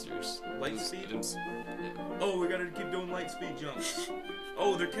like sisters. Light speed. Yeah. Oh, we gotta keep doing light speed jumps.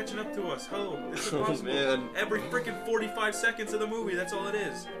 Oh, they're catching up to us. Oh, it's impossible. Man. Every freaking 45 seconds of the movie, that's all it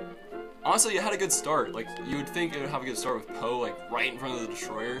is. Honestly, it had a good start. Like, you would think it would have a good start with Poe, like, right in front of the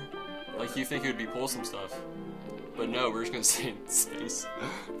destroyer. Like, you think it would be pull some stuff. But no, we're just gonna stay in space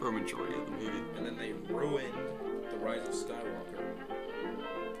for a majority of the movie. And then they ruined the Rise of Skywalker.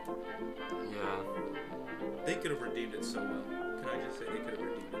 Yeah. They could have redeemed it so well. Can I just say they could have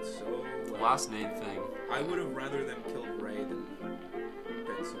redeemed it so well? The last name thing. I would have rather them killed Rey than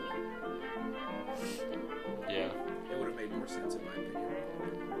Ben Solo. Yeah. It would have made more sense in my opinion.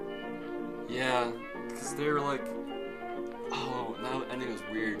 Yeah, because they were like, oh, now the ending was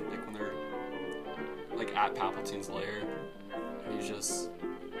weird. Like when they're like at Palpatine's lair, and he's just,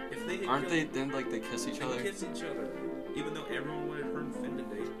 if they aren't they? Then like they kiss each other. They kiss each other, even though everyone wanted her and Finn to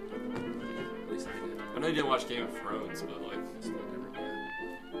date. At least I did. I know you didn't watch Game of Thrones, but like,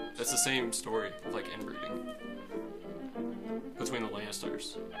 it's the same story of like inbreeding between the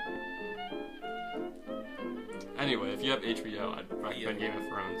Lannisters. Anyway, if you have HBO, I'd recommend Game of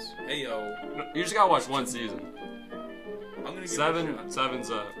Thrones. Hey yo, you just gotta watch one season. I'm gonna give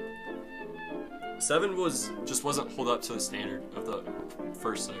Seven's 7 wasn't hold up to the standard of the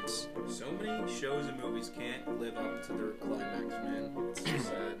first 6. So many shows and movies can't live up to their climax, man. It's so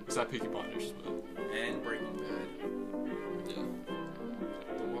sad. Except Peaky Blinders, but... And Breaking Bad. Yeah.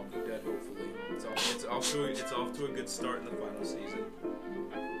 The Walking Dead, hopefully. It's off to a good start in the final season.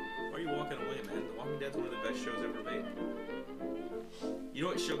 Why are you walking away, man? The Walking Dead's one of the best shows ever made. You know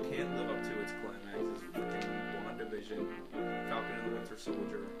what show can't live up to its climax is freaking WandaVision, Falcon and the Winter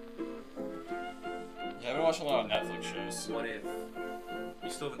Soldier. Yeah, I've been watching a lot of Netflix shows. What If? You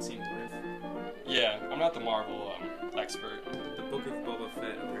still haven't seen What If? Yeah, I'm not the Marvel expert. The Book of Boba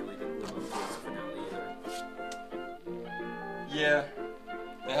Fett apparently didn't live up to its finale either. Yeah,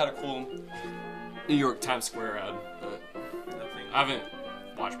 they had a cool New York Times Square ad, but Nothing. I haven't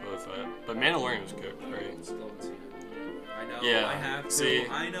watched Boba Fett. But Mandalorian was good, right? Still haven't seen it. I know. Yeah, I have to. see?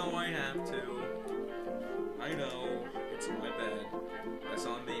 I know. I have to. I know. It's my bad. That's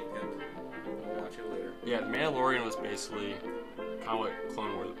on me, Pimp. I'll watch it later. Yeah, the Mandalorian was basically kind of what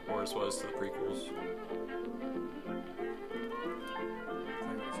Clone Wars was to the prequels.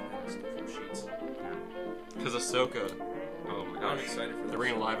 Because Ahsoka. Oh my I'm gosh. excited for that. They're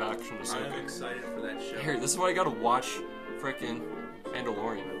bringing show. live action Ahsoka. I'm excited for that show. Harry, this is why you gotta watch frickin'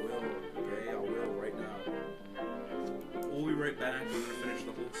 Mandalorian. I will. Okay, I will right now. We'll be right back. We're gonna finish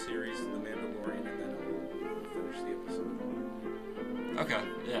the whole series of The Mandalorian, and then we'll finish the episode. Okay,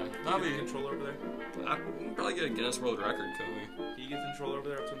 yeah. Can That'll you get be. the controller over there? I can probably get a Guinness World Record, couldn't we? Can you get the controller over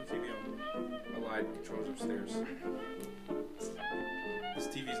there? I'll turn the TV on. I lied. Controller's upstairs. This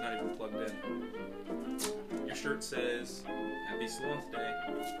TV's not even plugged in. Your shirt says Happy Sloth Day.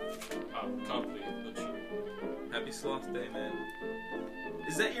 Company, but sure. Happy Sloth Day, man.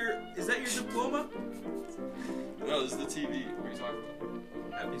 Is that your diploma? No, this is the TV. What are you talking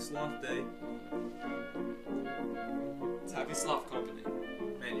about? Happy Sloth Day. It's Happy Sloth Company.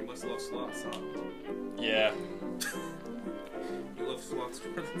 Man, you must love sloths, huh? Yeah. You love sloths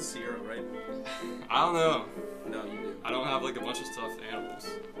more than Sierra, right? I don't know. No, you do. I don't have like a bunch of stuffed animals.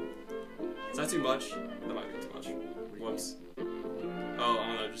 Is that too much? That might be too much. Whoops. Oh, I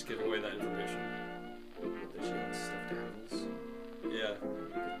don't know, just giving away that information. That she owns stuffed animals. Yeah.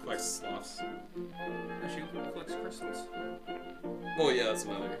 Like sloths. No, she collects crystals. Well, yeah, that's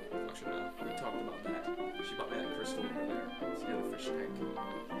another function now. We talked about that. She bought me that crystal over there. It's near the fish tank.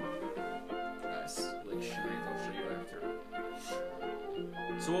 Nice. Like shines. I'll show you after.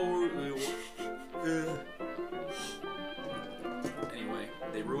 So what were anyway,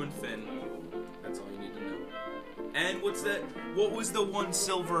 they ruined Finn. That's all you need to know. And what's that? What was the one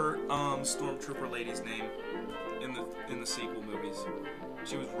silver stormtrooper lady's name in the sequel movies?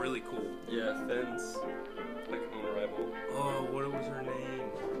 She was really cool. Yeah, Finn's like home rival. Oh, what was her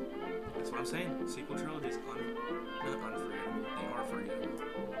name? That's what I'm saying. Sequel trilogies not unforgettable. They are forgettable.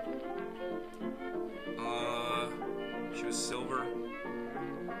 She was silver.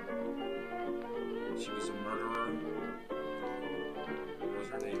 She was a murderer. What was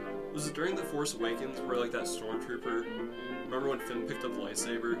her name? Was it during The Force Awakens where like that stormtrooper? Remember when Finn picked up the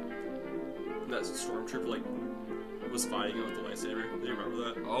lightsaber? And that stormtrooper like was fighting it with the lightsaber. Do you remember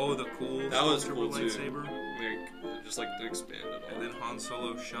that? Oh, the cool That was stormtrooper cool too. lightsaber. Like, just like they expanded on. And then Han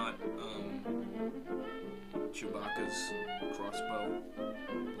Solo shot Chewbacca's crossbow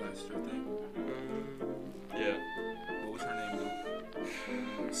blaster thing. Yeah. What was her name though?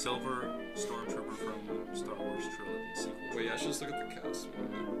 Silver stormtrooper from Star Wars trilogy sequel. Wait, I should just look at the cast. I'm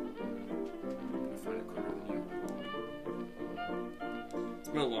gonna find it quicker than you. It's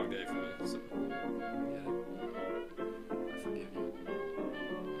been a long day for me. So. Yeah. I forgive you.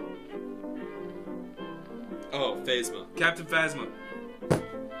 Oh, Phasma. Captain Phasma. I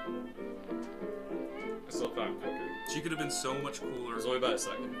still found quicker. She could have been so much It cooler. was only about a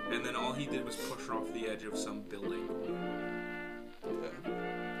second. And then all he did was push her off the edge of some building. Yeah.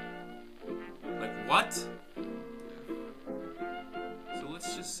 Like, what? So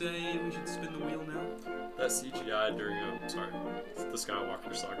let's just say we should spin the wheel now. That CGI during the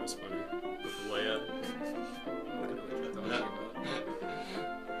Skywalker saga was funny. With Leia.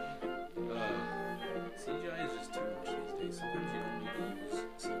 CGI is just too much these days. Sometimes you don't need to use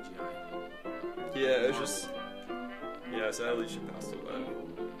CGI. Yeah, it was just. Yeah, sadly she passed away.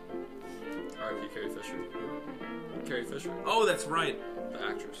 R.I.P. Carrie Fisher. Carrie Fisher, Oh, that's right. the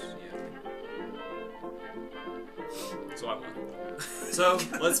actress. Yeah. So I won. So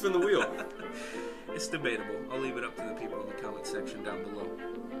let's spin the wheel. It's debatable. I'll leave it up to the people in the comment section down below.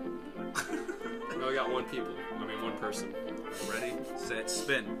 No, we got one person. Ready, set,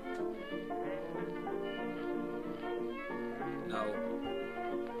 spin. No.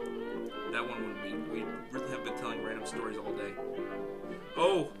 That one wouldn't be. We really have been telling random stories all day.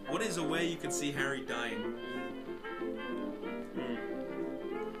 Oh, what is a way you can see Harry dying?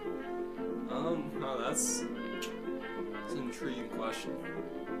 No, that's an intriguing question.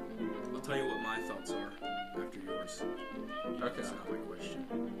 I'll tell you what my thoughts are after yours. Okay. That's not my question.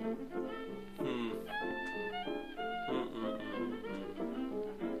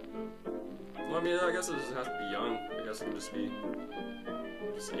 Well, I mean, I guess it doesn't have to be young. I guess it can just be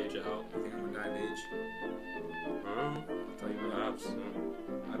Just age out. I think I'm gonna die of age. I'll Tell you what, perhaps.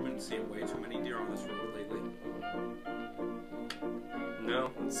 I've been seeing way too many deer on this road lately.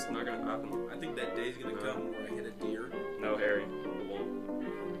 No, it's not gonna happen. I think that day's gonna come where I hit a deer. No, Harry. It won't.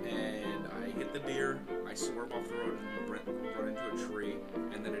 And I hit the deer, I swerve off the road and run into a tree,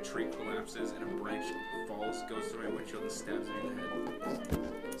 and then a tree collapses and a branch falls, goes through my windshield and stabs me in the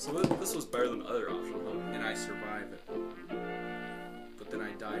head. So this was better than the other option, huh? And I survive it. But then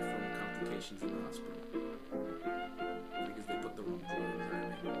I die from complications in the hospital. Because they put the wrong drugs in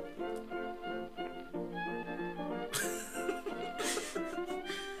me.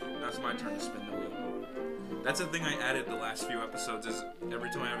 Now it's my turn to spin the wheel. That's the thing I added the last few episodes is every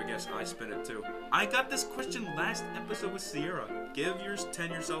time I have a guest, I spin it too. I got this question last episode with Sierra. Give your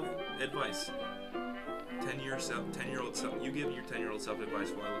 10-year-self advice. 10-year-old self. You give your 10-year-old self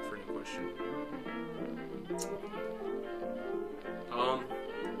advice while I look for a new question.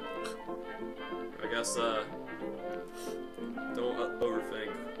 I guess, don't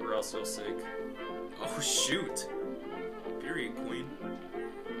overthink, or else you'll sink. Oh, shoot. Period, queen.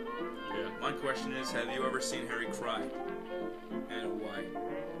 Yeah. My question is, have you ever seen Harry cry? And why?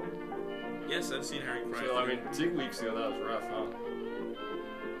 Yes, I've seen Harry cry. So, I mean, 2 weeks ago, that was rough, huh?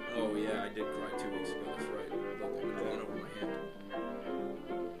 Oh, yeah, I did cry 2 weeks ago. That's right. Look, I'm drawing over my hand.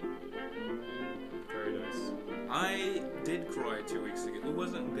 Very nice. I did cry 2 weeks ago. It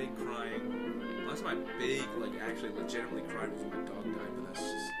wasn't big crying. That's my big, like, actually legitimately cried was when my dog died, but that's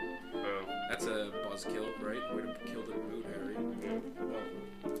just... Oh. That's a buzzkill, right? Way to kill the mood, Harry. Well...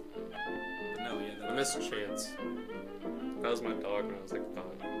 No, yeah, that I missed Chance. That was my dog when I was like 5.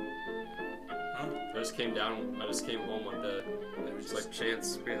 Huh? I just came home one day. And it was just like,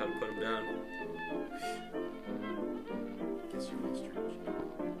 Chance, we had to put him down. Guess you lost your...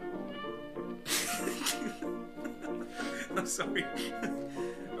 I'm sorry.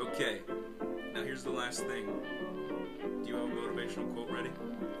 Okay. Now here's the last thing. Do you have a motivational quote ready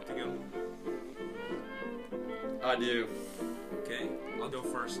to go? I do. Okay. I'll go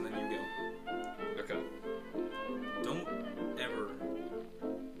first and then you go. Okay. Don't ever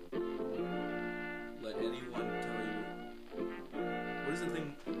let anyone tell you... What is the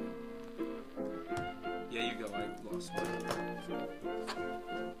thing? Yeah, you go. I lost mine.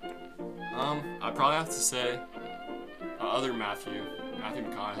 I'd probably have to say other Matthew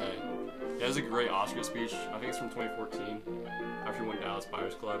McConaughey. He has a great Oscar speech. I think it's from 2014 after he won Dallas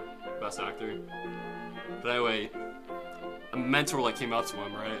Buyers Club, Best Actor. But anyway, a mentor like came up to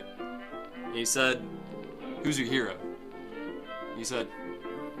him, right? And he said, "Who's your hero?" He said,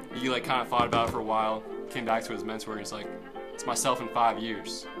 he like kind of thought about it for a while, came back to his mentor, and he's like, "It's myself in 5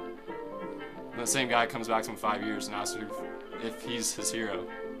 years." And the same guy comes back to him in 5 years and asks him if he's his hero.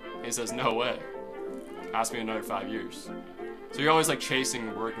 And he says, "No way. Ask me in another 5 years." So you're always like chasing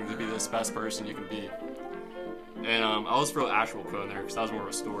and working to be this best person you can be. And I'll just throw an actual quote in there because that was more of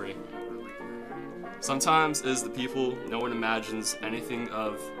a story. Sometimes it is the people no one imagines anything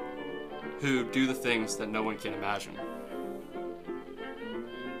of who do the things that no one can imagine.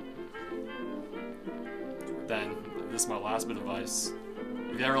 Then, this is my last bit of advice.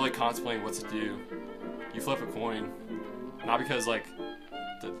 If you're ever like contemplating what to do, you flip a coin. Not because like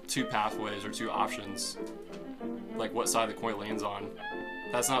the two pathways or two options, like what side the coin lands on.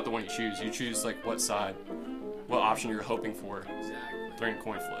 That's not the one you choose. You choose like what side, what option you're hoping for Exactly. during a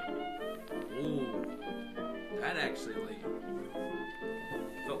coin flip. Ooh. That actually, like,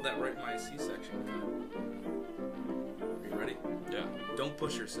 felt that right in my C-section. Are you ready? Yeah. Don't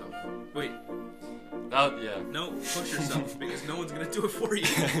push yourself. Wait. Yeah. No, push yourself because no one's gonna do it for you.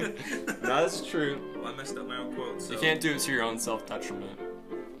 That's true. Well, I messed up my own quote. So. You can't do it to your own self-detriment.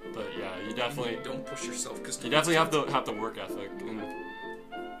 But yeah, you definitely don't push yourself because you definitely have the work ethic and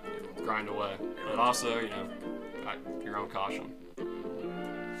grind away. But also, you know, at your own caution. All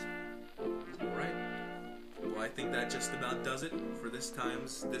right. Well, I think that just about does it for this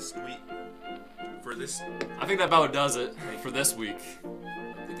week. For this. I think that about does it for this week.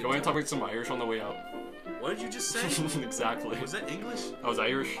 Going to talk about some Irish on the way out. What did you just say? Exactly. Was that English? I was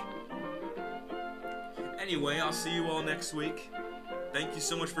Irish. Anyway, I'll see you all next week. Thank you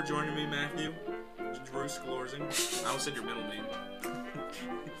so much for joining me, Matthew. Rewsk, Lorzing. I almost said your middle name.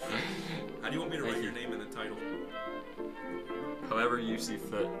 How do you want me to write your name in the title? However you see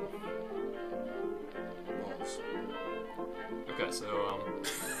fit. Balls. Okay, so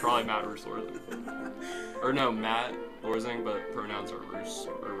probably Matt Roos Lorzing. Or no, Matt Lorzing, but pronouns are Roos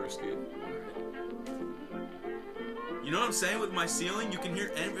or Rewski. You know what I'm saying with my ceiling? You can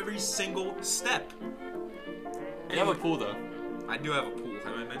hear every single step. You have a pool though. I do have a pool.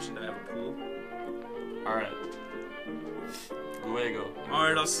 Have I mentioned I have a pool? Alright. luego.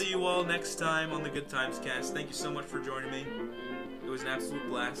 Alright, I'll see you all next time on the Good Times Cast. Thank you so much for joining me. It was an absolute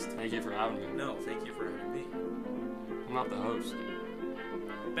blast. Thank you for having me. No, thank you for having me. I'm not the host.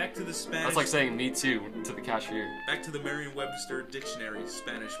 Back to the Spanish. That's like saying me too to the cashier. Back to the Merriam-Webster Dictionary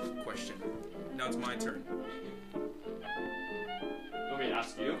Spanish question. Now it's my turn. Want me to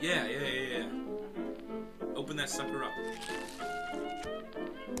ask you? Yeah. Open that sucker up.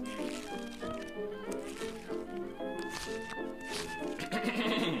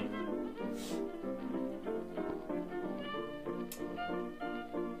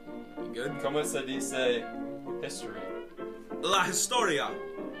 You good? Como se dice history? La Historia.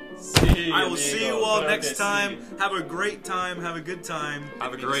 Sí, I will see you amigo. all Claro next que time. sí. Have a great time. Have a good time.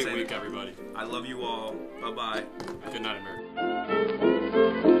 Have a Didn't mean to great say week, that. everybody. I love you all. Bye-bye. Good night,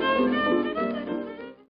 America.